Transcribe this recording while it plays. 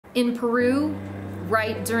In Peru,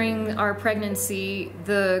 right during our pregnancy,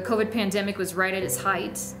 the COVID pandemic was right at its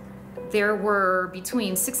height. There were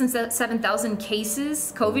between 6,000 and 7,000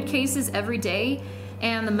 cases, COVID cases every day,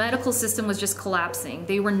 and the medical system was just collapsing.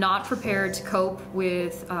 They were not prepared to cope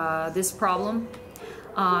with this problem.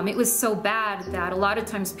 It was so bad that a lot of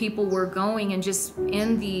times people were going and just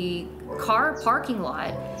in the car parking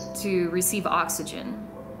lot to receive oxygen.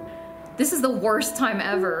 This is the worst time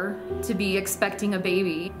ever to be expecting a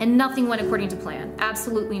baby, and nothing went according to plan.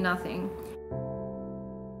 Absolutely nothing.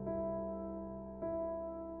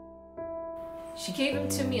 She gave him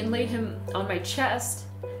to me and laid him on my chest,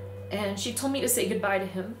 and she told me to say goodbye to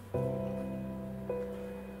him.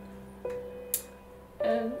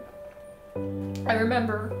 And I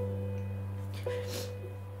remember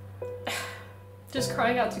just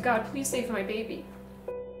crying out to God, please save my baby.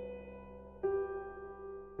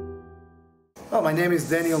 Well, my name is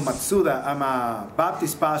Daniel Matsuda. I'm a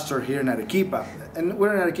Baptist pastor here in Arequipa. And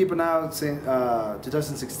we're in Arequipa now since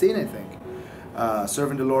 2016, I think,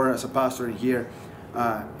 serving the Lord as a pastor here.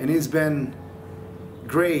 And it's been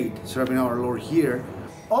great serving our Lord here.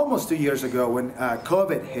 Almost 2 years ago when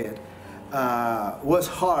COVID hit, was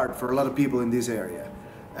hard for a lot of people in this area.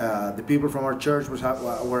 The people from our church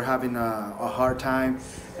were having a hard time,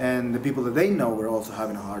 and the people that they know were also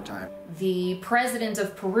having a hard time. The president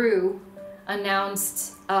of Peru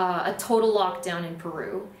announced a total lockdown in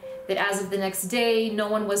Peru, that as of the next day, no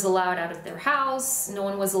one was allowed out of their house, no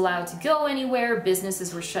one was allowed to go anywhere,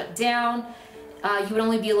 businesses were shut down. You would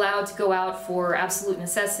only be allowed to go out for absolute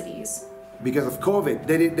necessities. Because of COVID,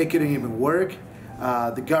 they couldn't even work.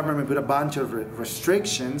 The government put a bunch of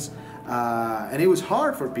restrictions, and it was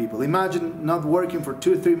hard for people. Imagine not working for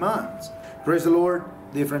 2 or 3 months. Praise the Lord,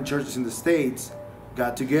 different churches in the States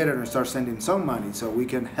got together and started sending some money so we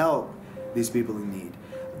can help these people in need.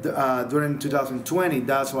 During 2020,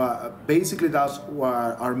 that's what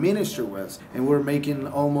our ministry was, and we're making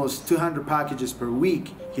almost 200 packages per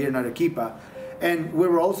week here in Arequipa, and we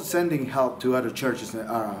were also sending help to other churches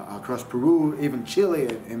across Peru, even Chile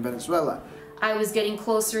and Venezuela. I was getting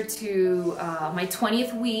closer to my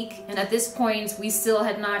 20th week, and at this point we still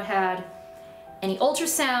had not had any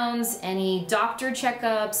ultrasounds, any doctor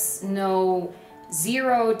checkups,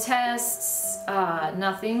 zero tests,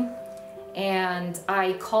 nothing. And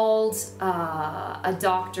I called a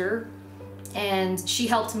doctor, and she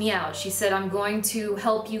helped me out. She said, I'm going to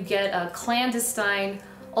help you get a clandestine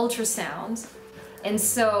ultrasound. And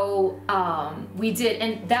so we did,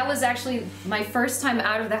 and that was actually my first time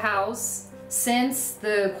out of the house since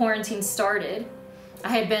the quarantine started. I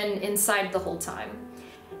had been inside the whole time.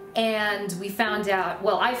 And we found out,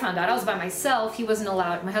 well, I found out, I was by myself, he wasn't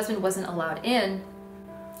allowed, my husband wasn't allowed in,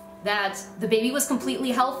 that the baby was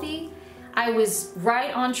completely healthy. I was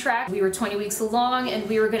right on track. We were 20 weeks along and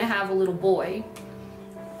we were gonna have a little boy.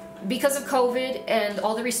 Because of COVID and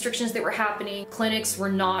all the restrictions that were happening, clinics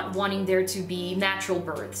were not wanting there to be natural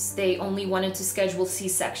births. They only wanted to schedule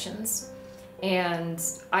C-sections. And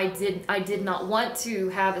I did not want to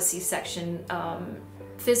have a C-section.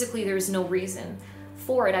 Physically, there was no reason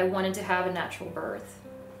for it. I wanted to have a natural birth.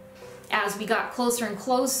 As we got closer and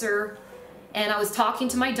closer, and I was talking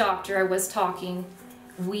to my doctor,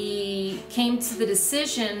 we came to the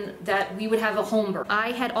decision that we would have a home birth.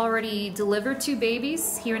 I had already delivered 2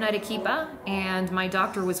 babies here in Arequipa, and my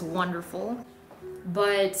doctor was wonderful.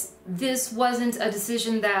 But this wasn't a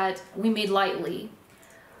decision that we made lightly.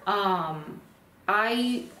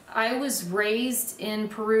 I was raised in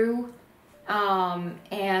Peru,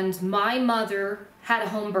 and my mother had a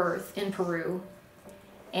home birth in Peru.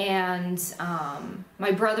 And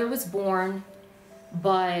my brother was born,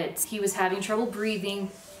 but he was having trouble breathing.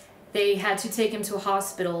 They had to take him to a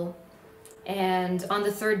hospital, and on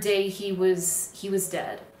the 3rd day he was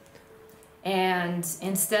dead. And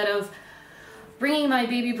instead of bringing my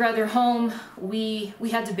baby brother home, we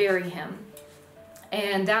had to bury him.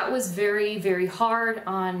 And that was very, very hard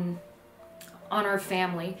on our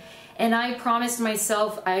family. And I promised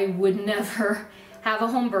myself I would never have a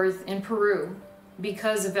home birth in Peru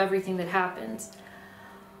because of everything that happened.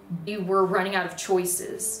 We were running out of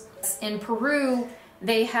choices. In Peru,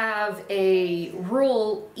 they have a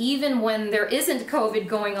rule, even when there isn't COVID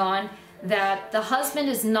going on, that the husband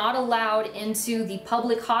is not allowed into the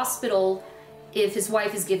public hospital if his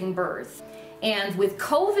wife is giving birth. And with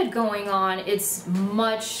COVID going on, it's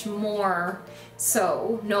much more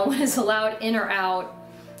so. No one is allowed in or out.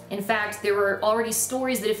 In fact, there were already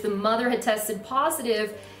stories that if the mother had tested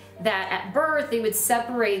positive, that at birth they would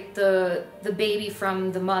separate the baby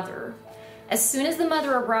from the mother. As soon as the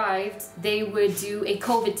mother arrived, they would do a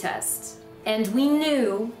COVID test. And we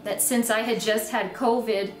knew that since I had just had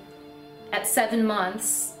COVID at 7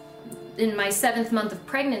 months, in my 7th month of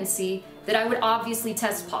pregnancy, that I would obviously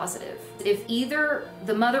test positive. If either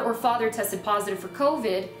the mother or father tested positive for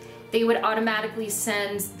COVID, they would automatically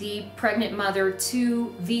send the pregnant mother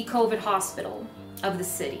to the COVID hospital of the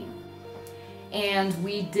city. And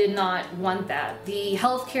we did not want that. The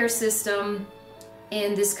healthcare system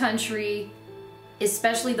in this country,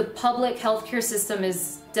 especially the public healthcare system,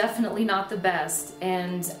 is definitely not the best.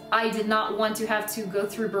 And I did not want to have to go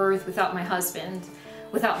through birth without my husband,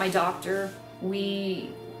 without my doctor.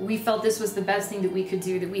 We felt this was the best thing that we could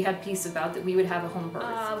do, that we had peace about, that we would have a home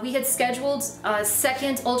birth. We had scheduled a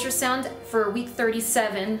second ultrasound for week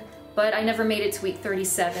 37, but I never made it to week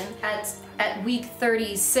 37. At week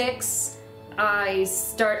 36,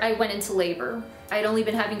 I went into labor. I had only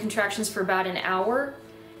been having contractions for about an hour,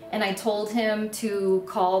 and I told him to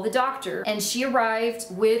call the doctor. And she arrived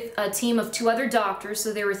with a team of 2 other doctors,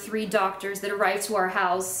 so there were 3 doctors that arrived to our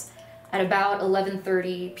house at about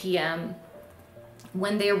 11:30 p.m.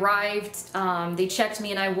 When they arrived, they checked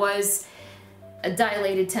me, and I was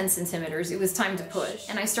dilated 10 centimeters. It was time to push.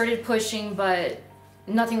 And I started pushing, but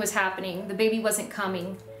nothing was happening. The baby wasn't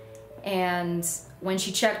coming. And when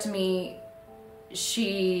she checked me,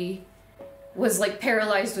 she was like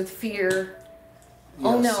paralyzed with fear. Yeah,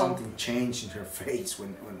 oh no. Something changed in her face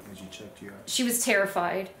when she checked you out. She was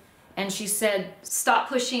terrified. And she said, "Stop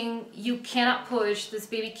pushing. You cannot push. This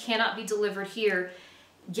baby cannot be delivered here.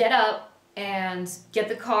 Get up and get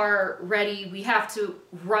the car ready. We have to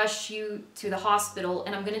rush you to the hospital,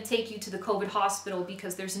 and I'm going to take you to the COVID hospital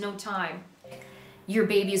because there's no time. Your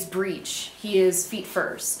baby is breech. He is feet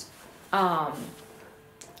first."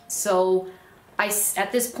 So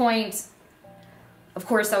at this point, of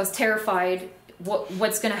course, I was terrified.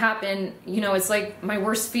 What's going to happen? You know, it's like my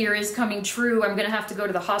worst fear is coming true. I'm going to have to go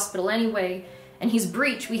to the hospital anyway. And he's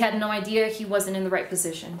breech. We had no idea he wasn't in the right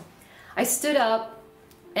position. I stood up.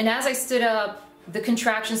 And as I stood up, the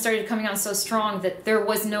contractions started coming on so strong that there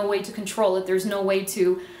was no way to control it. There's no way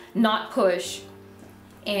to not push.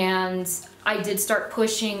 And I did start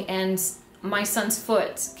pushing, and my son's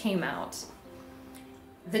foot came out.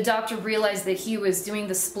 The doctor realized that he was doing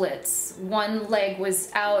the splits. One leg was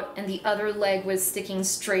out and the other leg was sticking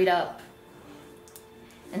straight up.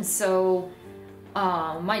 And so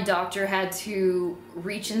my doctor had to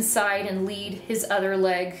reach inside and lead his other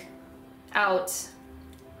leg out.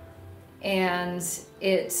 And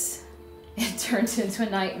it turned into a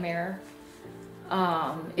nightmare.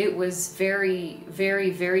 It was very,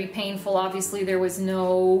 very, very painful. Obviously, there was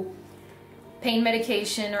no pain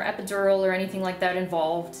medication or epidural or anything like that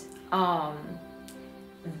involved.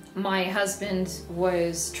 My husband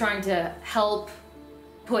was trying to help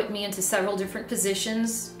put me into several different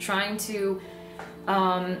positions, trying to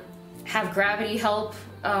have gravity help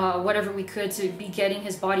whatever we could to be getting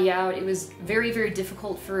his body out. It was very, very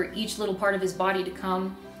difficult for each little part of his body to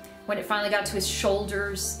come. When it finally got to his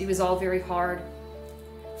shoulders, it was all very hard.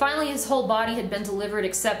 Finally, his whole body had been delivered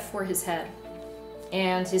except for his head,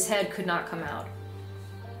 and his head could not come out.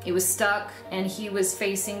 It was stuck, and he was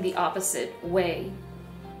facing the opposite way.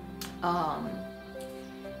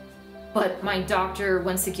 But my doctor,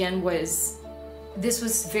 once again, this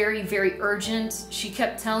was very, very urgent. She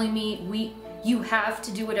kept telling me, you have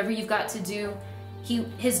to do whatever you've got to do.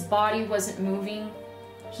 His body wasn't moving.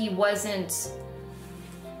 He wasn't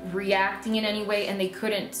reacting in any way, and they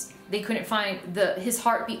couldn't find his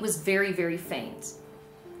heartbeat was very, very faint.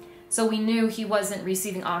 So we knew he wasn't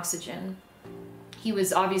receiving oxygen. He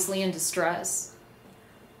was obviously in distress.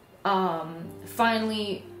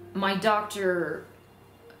 Finally, my doctor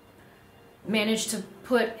managed to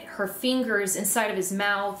put her fingers inside of his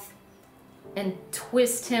mouth and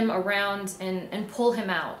twist him around and pull him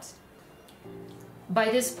out. By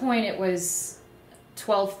this point, it was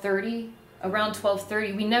 12:30, around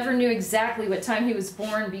 12:30. We never knew exactly what time he was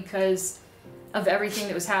born because of everything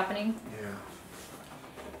that was happening. Yeah.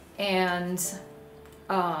 And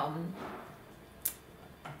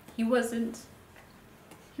he wasn't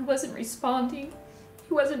responding.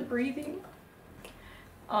 He wasn't breathing.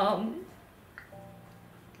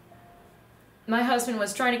 My husband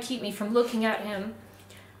was trying to keep me from looking at him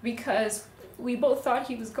because we both thought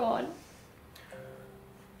he was gone.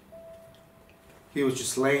 He was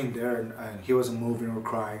just laying there, and he wasn't moving or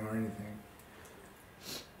crying or anything.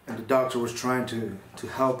 And the doctor was trying to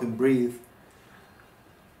help him breathe.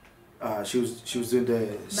 She was doing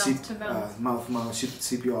the mouth-to-mouth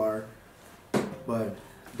CPR, but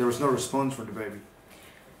there was no response from the baby.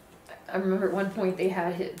 I remember at one point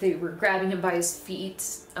they were grabbing him by his feet,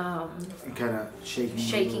 and kind of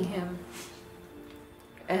shaking him,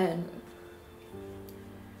 and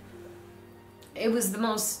it was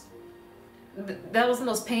that was the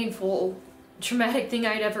most painful, traumatic thing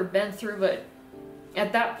I'd ever been through, but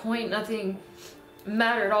at that point, nothing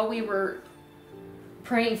mattered. All we were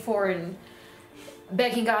praying for and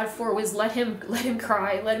begging God for was let him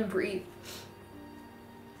cry, let him breathe.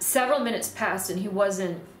 Several minutes passed and he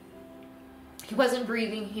wasn't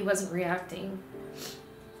breathing, he wasn't reacting.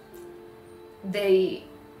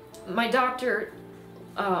 My doctor,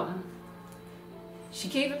 she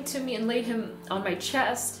gave him to me and laid him on my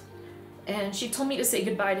chest, and she told me to say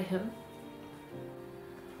goodbye to him.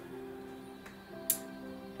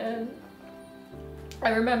 And I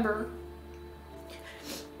remember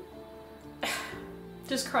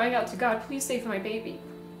just crying out to God, please save my baby.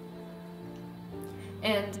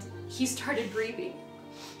 And he started breathing.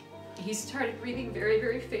 He started breathing very,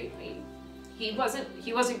 very faintly. He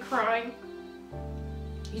wasn't crying.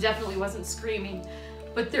 He definitely wasn't screaming,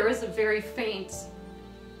 but there was a very faint,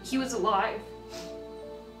 he was alive.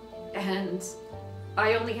 And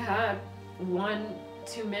I only had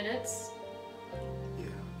 1-2 minutes. Yeah.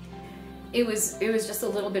 It was just a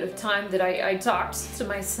little bit of time that I talked to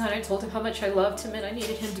my son. I told him how much I loved him and I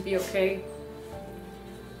needed him to be okay.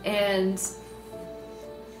 And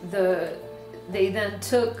they then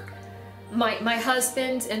took my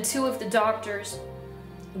husband and 2 of the doctors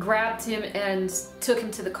grabbed him and took him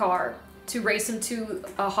to the car to race him to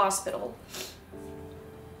a hospital.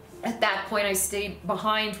 At that point, I stayed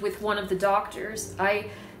behind with one of the doctors. I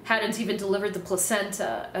hadn't even delivered the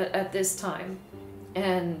placenta at this time.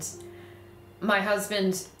 And my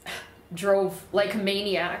husband drove like a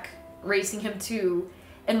maniac, racing him to,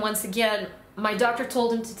 and once again, my doctor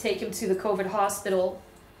told him to take him to the COVID hospital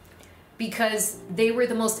because they were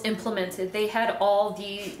the most implemented. They had all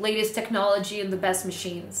the latest technology and the best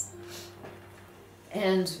machines.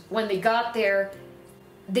 And when they got there,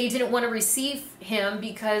 they didn't want to receive him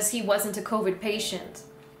because he wasn't a COVID patient.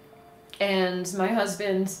 And my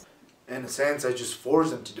husband... In a sense, I just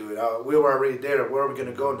forced them to do it. We were already there. Where are we going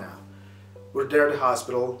to go now? We're there at the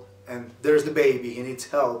hospital, and there's the baby. He needs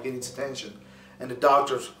help. He needs attention. And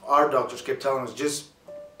our doctors kept telling us, just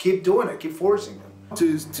keep doing it. Keep forcing them.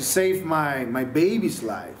 To save my baby's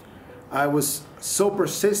life, I was so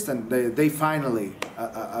persistent. They finally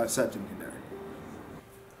accepted me there.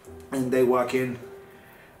 And they walk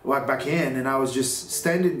back in, and I was just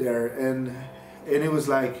standing there, and it was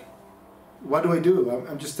like, what do I do?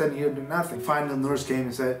 I'm just standing here doing nothing. Finally, the nurse came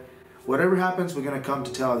and said, whatever happens, we're gonna come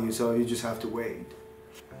to tell you, so you just have to wait.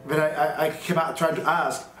 But I came out trying to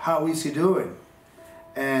ask, how is he doing?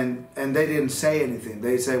 And they didn't say anything.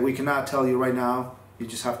 They said, we cannot tell you right now, you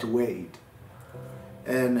just have to wait.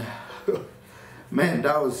 And man,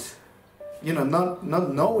 that was, not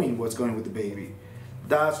knowing what's going on with the baby.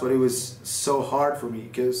 That's what it was so hard for me,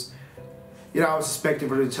 because I was expecting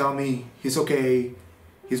for her to tell me he's okay,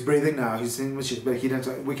 he's breathing now, he's in machine, but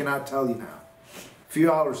we cannot tell you now. A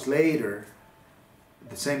few hours later,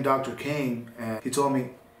 the same doctor came and he told me,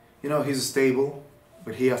 he's stable,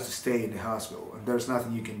 but he has to stay in the hospital and there's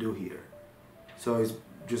nothing you can do here. So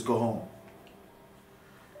just go home.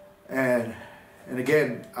 And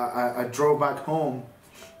again, I drove back home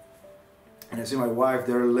and I see my wife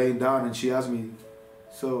there laying down, and she asked me,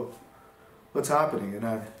 so what's happening? And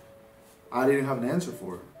I didn't have an answer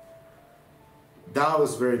for her. That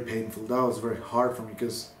was very painful. That was very hard for me,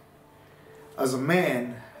 because as a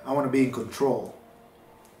man, I want to be in control.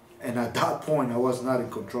 And at that point, I was not in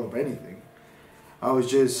control of anything. I was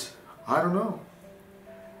just, I don't know.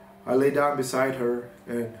 I lay down beside her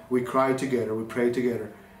and we cried together, we prayed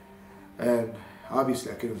together. And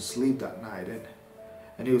obviously I couldn't sleep that night,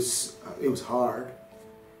 and it was hard.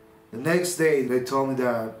 The next day they told me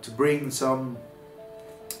to bring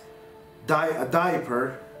a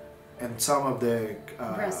diaper and some of the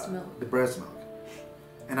breast milk.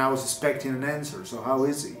 And I was expecting an answer, so how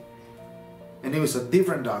is he? And he was a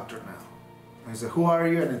different doctor now. I said, who are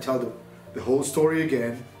you? And I tell the whole story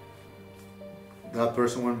again. That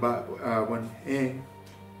person went in,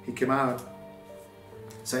 he came out,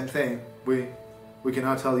 same thing, we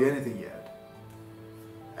cannot tell you anything yet.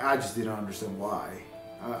 I just didn't understand why.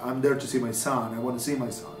 I'm there to see my son, I want to see my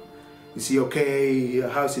son. Is he okay?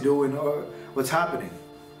 How's he doing? What's happening?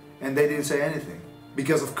 And they didn't say anything.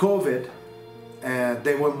 Because of COVID,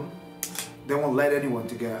 they won't let anyone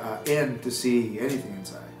to get in to see anything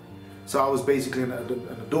inside. So I was basically in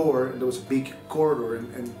a door, and there was a big corridor,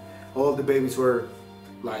 and all the babies were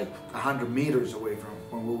like 100 meters away from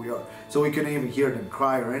where we are. So we couldn't even hear them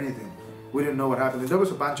cry or anything. We didn't know what happened. And there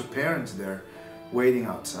was a bunch of parents there waiting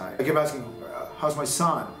outside. I kept asking, how's my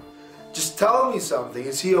son? Just tell me something.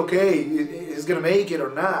 Is he okay? Is he gonna make it or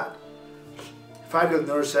not? Finally,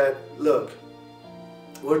 the nurse said, look,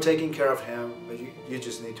 we're taking care of him, but you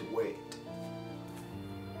just need to wait.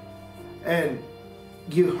 And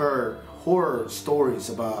you heard horror stories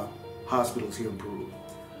about hospitals here in Peru.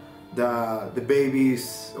 The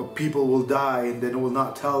babies or people will die and they will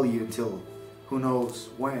not tell you until who knows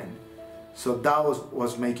when. So that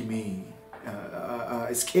was making me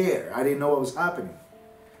scared. I didn't know what was happening.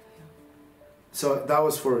 So that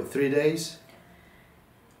was for 3 days.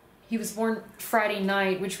 He was born Friday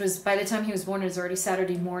night, which was, by the time he was born, it was already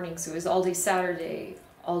Saturday morning. So it was all day Saturday,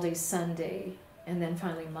 all day Sunday, and then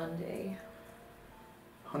finally Monday.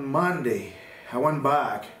 On Monday, I went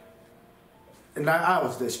back, and I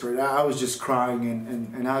was desperate. I was just crying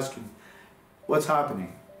and asking, what's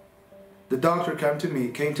happening? The doctor came to me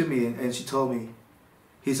and she told me,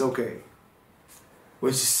 he's okay.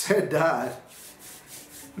 When she said that,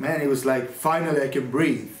 man, it was like, finally I can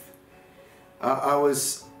breathe. But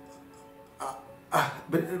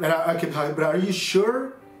are you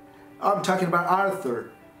sure? I'm talking about Arthur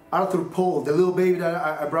Paul, the little baby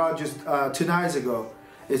that I brought just 2 nights ago.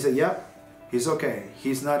 He said, yep, he's okay.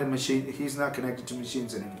 He's not a machine. He's not connected to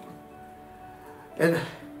machines anymore. And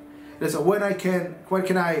I said, when can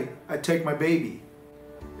I take my baby?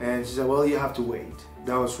 And she said, well, you have to wait.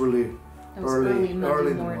 That was really early in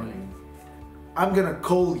the morning. I'm gonna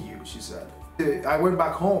call you, she said. I went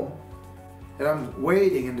back home and I'm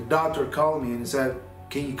waiting, and the doctor called me and said,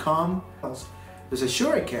 can you come? I said,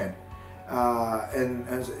 sure I can. And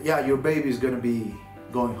I said, yeah, your baby is gonna be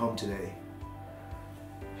going home today.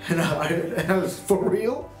 And I was, for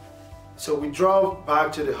real? So we drove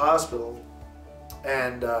back to the hospital,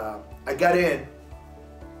 and I got in,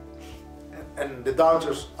 and the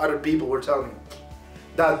doctors, other people were telling me,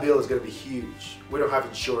 that bill is gonna be huge. We don't have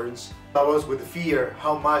insurance. I was with the fear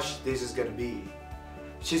how much this is gonna be.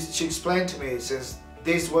 She explained to me, since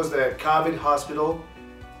this was the COVID hospital,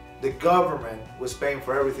 the government was paying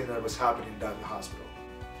for everything that was happening in that hospital.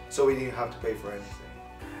 So we didn't have to pay for anything.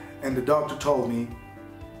 And the doctor told me,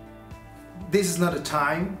 this is not a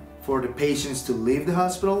time for the patients to leave the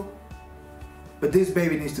hospital, but this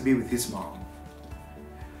baby needs to be with his mom.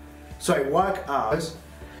 So I walked out,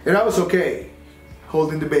 and I was okay,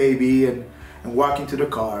 holding the baby and walking to the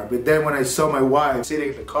car. But then when I saw my wife sitting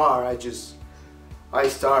in the car, I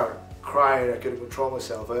started crying. I couldn't control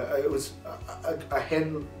myself. I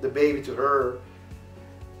handed the baby to her,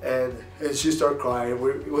 and she started crying.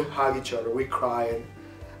 We hug each other, we cry, and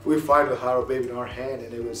we finally had our baby in our hand,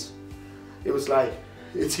 and it was like,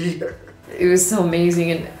 it's here. It was so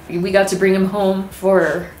amazing, and we got to bring him home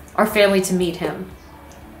for our family to meet him.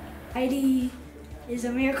 Heidi is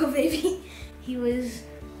a miracle baby. He was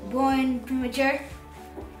born premature,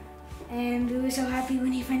 and we were so happy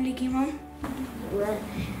when he finally came home. Well,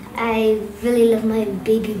 I really love my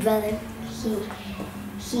baby brother.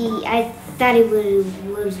 I thought he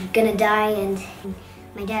was gonna die, and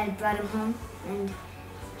my dad brought him home, and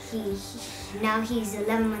now he's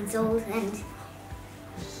 11 months old, and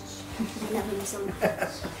I love him so much.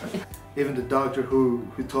 Even the doctor who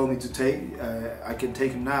told me to I can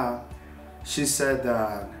take him now, she said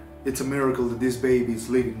that it's a miracle that this baby is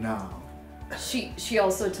living now. She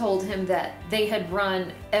also told him that they had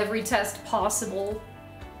run every test possible,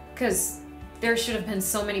 because there should have been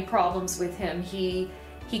so many problems with him. He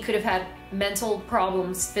could have had mental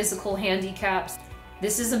problems, physical handicaps.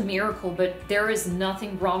 This is a miracle, but there is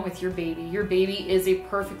nothing wrong with your baby. Your baby is a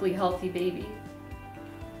perfectly healthy baby.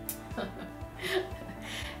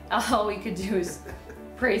 All we could do is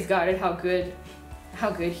praise God at how good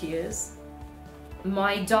he is.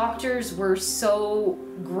 My doctors were so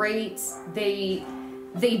great. They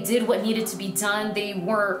did what needed to be done. They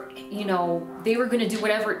were, they were gonna do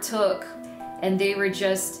whatever it took, and they were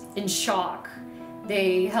just in shock.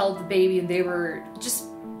 They held the baby and they were just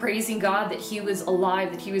praising God that he was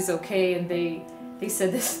alive, that he was okay, and they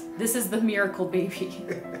said, this is the miracle baby.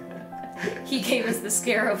 He gave us the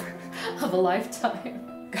scare of a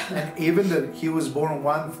lifetime. And even that he was born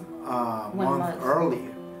one month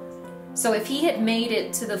earlier. So if he had made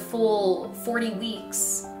it to the full 40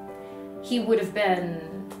 weeks, he would have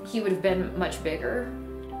been much bigger.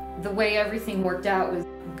 The way everything worked out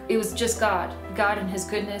was just God and his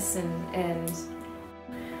goodness, and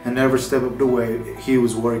every step of the way he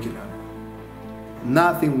was working on it.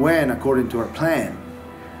 Nothing went according to our plan,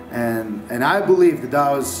 and I believe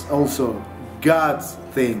that was also God's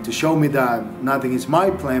thing to show me that nothing is my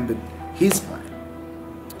plan but his plan.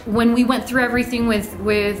 When we went through everything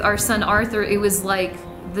with our son Arthur, it was like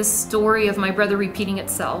the story of my brother repeating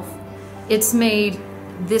itself. It's made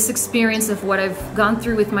this experience of what I've gone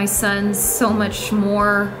through with my sons so much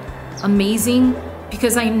more amazing,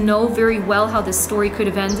 because I know very well how this story could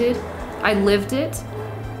have ended. I lived it,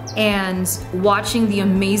 and watching the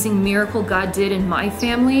amazing miracle God did in my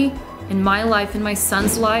family, in my life, in my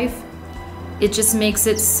son's life, it just makes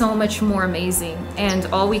it so much more amazing. And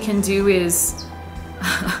all we can do is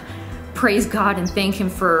praise God and thank Him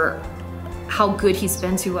for how good He's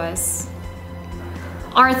been to us.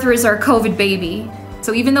 Arthur is our COVID baby.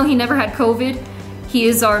 So even though he never had COVID, he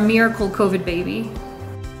is our miracle COVID baby.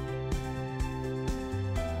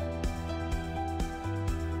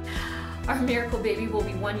 Our miracle baby will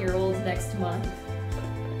be 1 year old next month.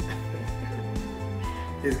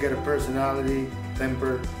 He's got a personality,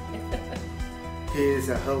 temper. He is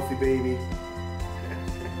a healthy baby.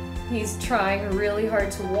 He's trying really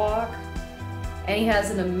hard to walk, and he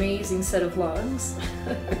has an amazing set of lungs.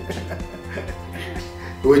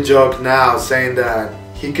 We joke now saying that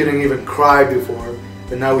he couldn't even cry before,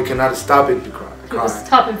 but now we cannot stop him to cry.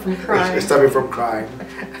 Stop him from crying. Stop him from crying.